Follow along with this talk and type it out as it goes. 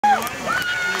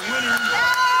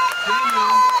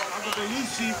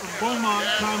Lucy from Beaumont,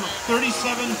 time of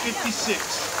 37:56.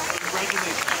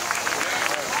 Congratulations.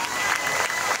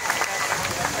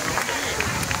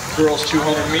 Girls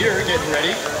 200 meter getting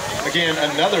ready. Again,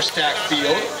 another stacked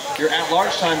field. Your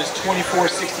at-large time is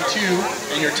 24:62,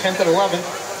 and your 10th and 11th,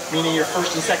 meaning your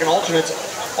first and second alternates,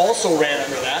 also ran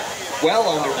under that, well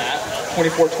under that.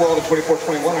 24:12 and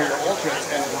 24:21 are your alternates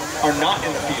and are not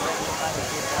in the field.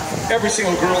 Every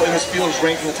single girl in this field is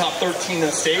ranked in the top 13 in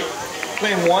the state.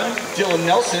 Lane 1, Dylan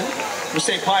Nelson from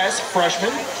St. Pius,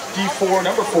 freshman, D4,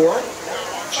 number 4.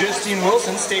 Justine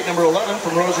Wilson, state number 11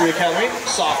 from Rosary Academy,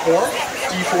 sophomore,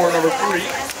 D4, number 3.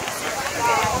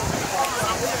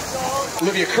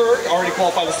 Olivia Kirk already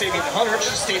qualified the state meet 100.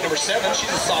 She's state number 7. She's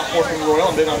a sophomore from Royal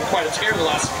and been on quite a tear the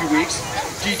last few weeks.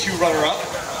 D2 runner-up.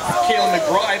 Kayla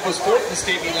McBride was 4th in the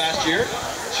state meet last year.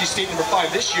 She's state number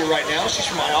 5 this year right now. She's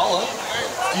from Ayala.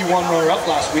 D1 runner-up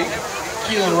last week.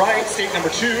 Keelan Wright, state number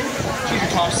 2. She's your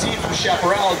top seed from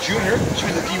Chaparral Junior. She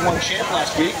was the D1 champ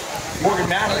last week. Morgan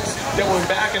Maddox, doubling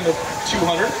back in the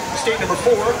 200. State number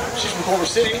 4. She's from Culver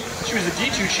City. She was the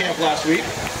D2 champ last week.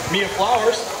 Mia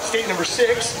Flowers, state number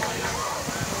 6.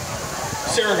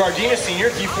 Sarah Gardena,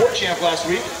 senior, D4 champ last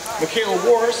week. Michaela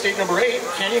Ward, state number 8,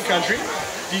 Canyon Country,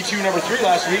 D2 number 3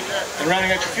 last week. And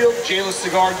rounding out your field, Jayla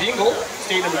Cigar Dingle,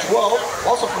 state number 12,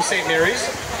 also from St. Mary's,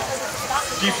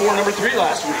 D4 number 3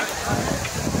 last week.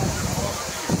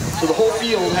 So the whole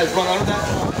field has run under that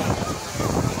time.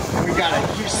 And we've got a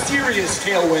serious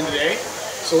tailwind today.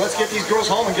 So let's get these girls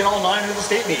home and get all 9 into the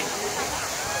state meet.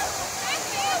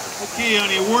 Okay, on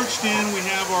the award stand, we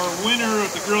have our winner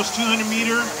of the girls 200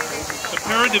 meter, the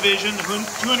para division, the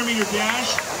 200 meter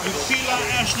dash, Lucila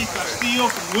Ashley Castillo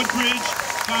from Woodbridge,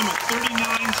 time of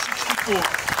 39:64.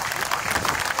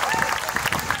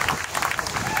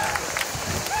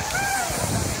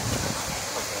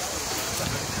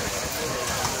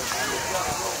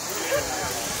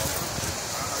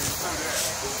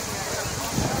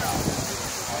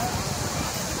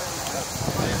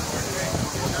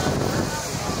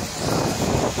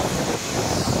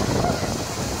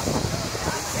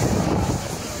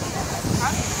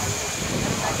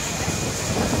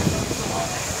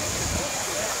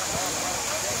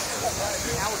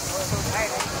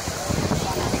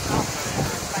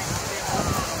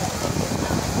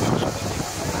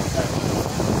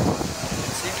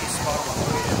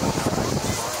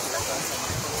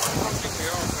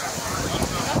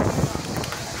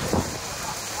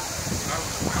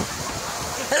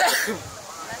 Thank you.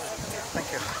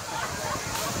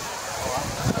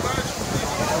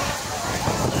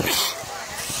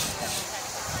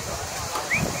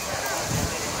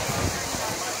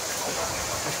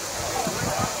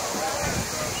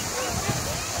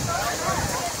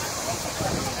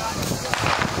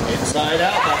 Inside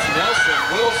out, that's Nelson,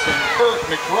 Wilson, Kirk,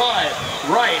 McBride,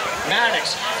 Wright,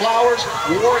 Maddox, Flowers,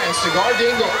 War, and Cigar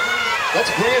Dingle. Let's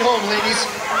bring it home, ladies.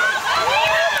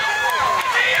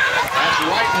 That's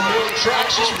right in the middle of the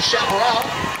track. She's from Chaparral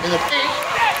in the pink.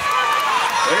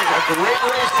 There's a great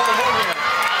race coming home here.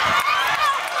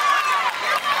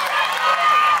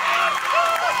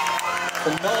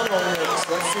 Phenomenal race.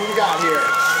 Let's see what we got here.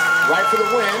 Right for the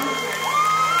win.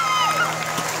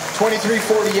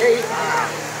 23:48.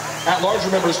 At large,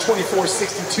 remember, is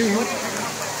 24:62.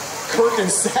 Kirk in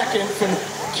second, from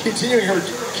continuing her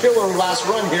killer last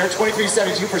run here.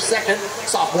 23:72 for second,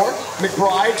 sophomore.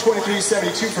 McBride,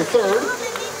 23:72 for third.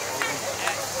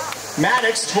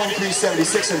 Maddox,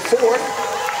 23:76 in fourth.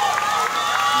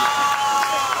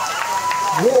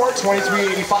 Ward,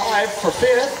 23:85 for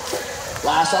fifth.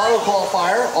 Last auto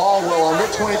qualifier, all well under,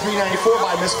 23:94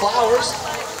 by Miss Flowers.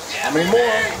 How many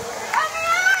more?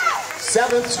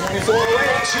 Seventh,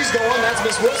 24:08. She's going. That's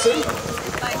Miss Wilson.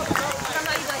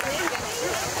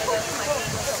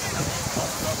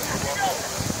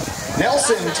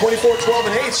 Nelson, 24:12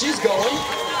 and 8. She's going.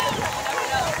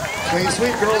 Clean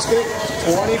sweep, girls.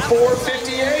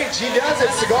 24:58. She does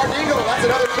it. Cigar Dingle. That's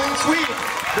another clean sweep.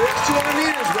 Girls 200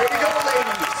 meters. Ready to go,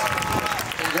 ladies.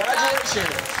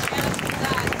 Congratulations.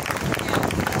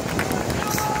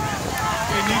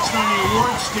 Okay, next on the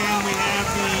award stand, we have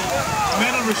the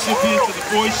medal recipient of the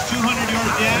boys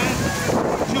 200-yard dash,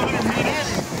 200 meters.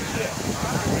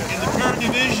 In the para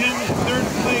division, in third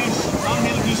place,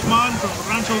 Angel Guzman from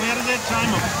Rancho Verde,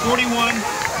 time of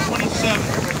 41:27.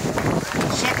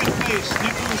 Second place,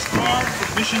 Nicholas Carr from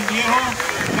Mission Viejo,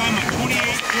 time of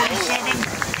 28:47.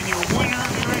 And your winner,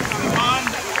 Eric Aleman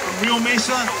from Rio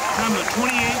Mesa, time of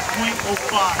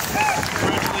 28:05.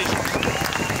 Congratulations.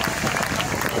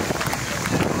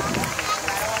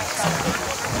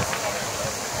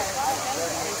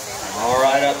 All All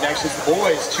right, up next is the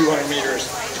boys, 200 meters.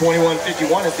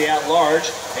 21:51 is the at-large,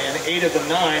 and 8 of the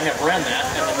 9 have ran that,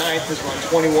 and the 9th has run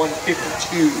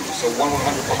 21:52, so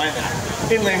 1/100 behind that.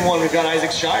 In lane 1, we've got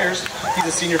Isaac Shires. He's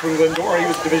a senior from Glendora. He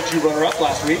was a Division II runner-up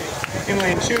last week. In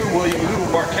lane 2, William Liu,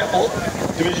 Mark Keppel,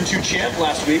 Division II champ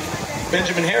last week.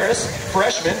 Benjamin Harris,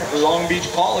 freshman, Long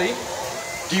Beach Poly,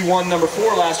 D1 number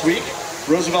 4 last week.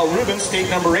 Roosevelt Rubin, state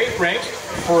number 8 ranked,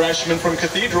 freshman from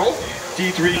Cathedral,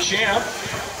 D3 champ.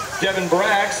 Devin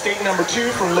Bragg, state number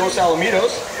 2 from Los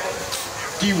Alamitos,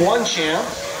 D1 champ.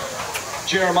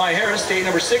 Jeremiah Harris, state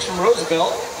number 6 from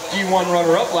Roosevelt, D1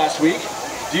 runner-up last week.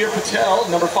 Deer Patel,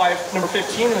 number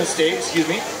 15 in the state,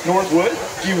 Northwood,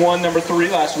 D1 number 3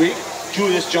 last week.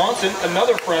 Julius Johnson,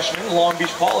 another freshman, Long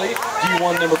Beach Poly,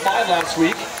 D1 number 5 last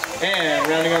week. And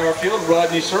rounding out our field,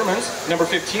 Rodney Sermons, number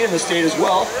 15 in the state as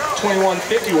well,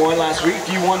 21:51 last week,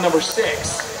 D1 number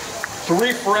 6.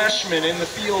 3 freshmen in the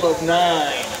field of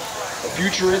 9. The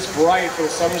future is bright for the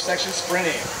Southern Section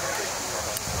sprinting.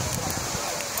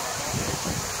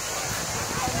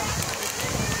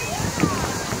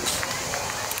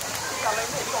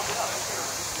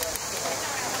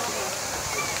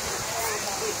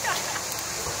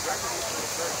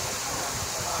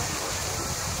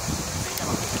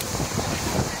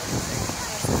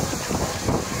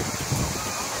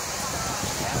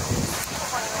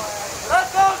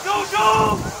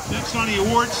 Next on the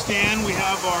award stand, we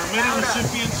have our medal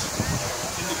recipients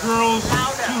in the girls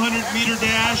 200-meter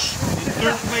dash. In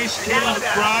 3rd place, Kayla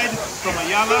McBride from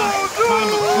Ayala,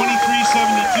 time of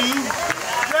 23:72.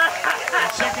 In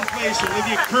 2nd place,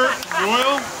 Olivia Kurt from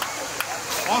Royal,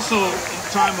 also in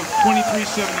time of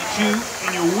 23:72.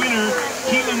 And your winner,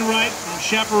 Keelan Wright from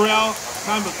Chaparral,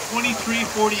 time of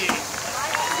 23:48.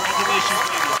 Congratulations,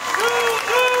 ladies.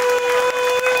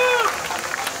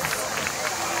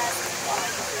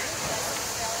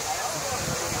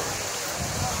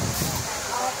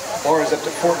 Bar is up to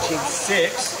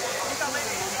 14.6.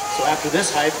 So after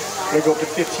this hype, we're going to go up to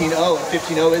 15.0, and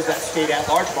 15.0 is that state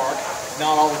at-large mark.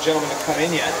 Not all the gentlemen have come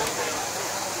in yet.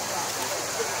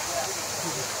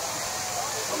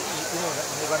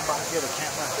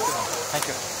 Thank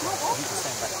you.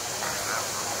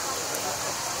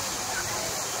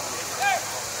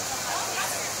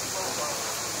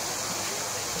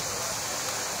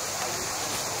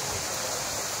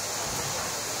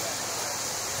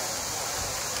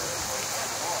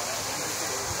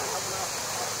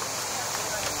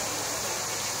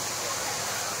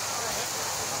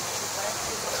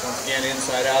 Once again,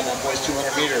 inside out, that boys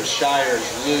 200 meters. Shires,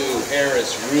 Liu,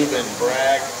 Harris, Rubin,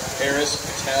 Bragg, Harris,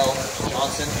 Patel,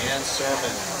 Johnson, and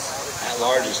Sermons. At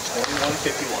large is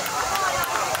 21:51.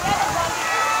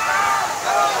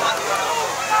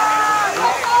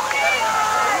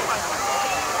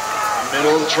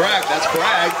 Middle of the track, that's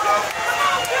Bragg. This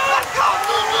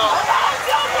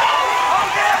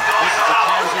is as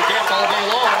hard as we get all day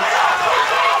long.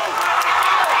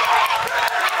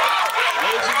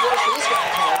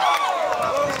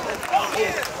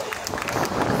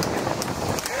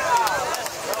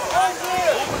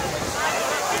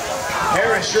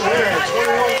 Harris, your winner,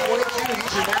 21:22.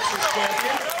 He's your Masters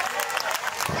champion.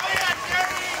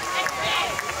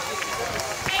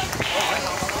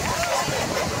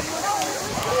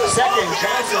 Second,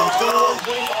 Johnson, 21:25.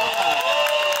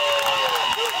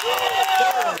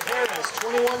 Third, Harris,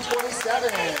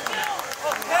 21:27.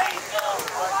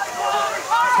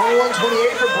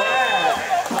 21:28 for Brad.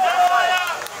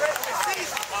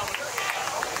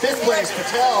 5th place,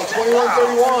 Patel,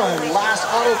 21:31. Last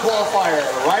auto qualifier,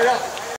 right up.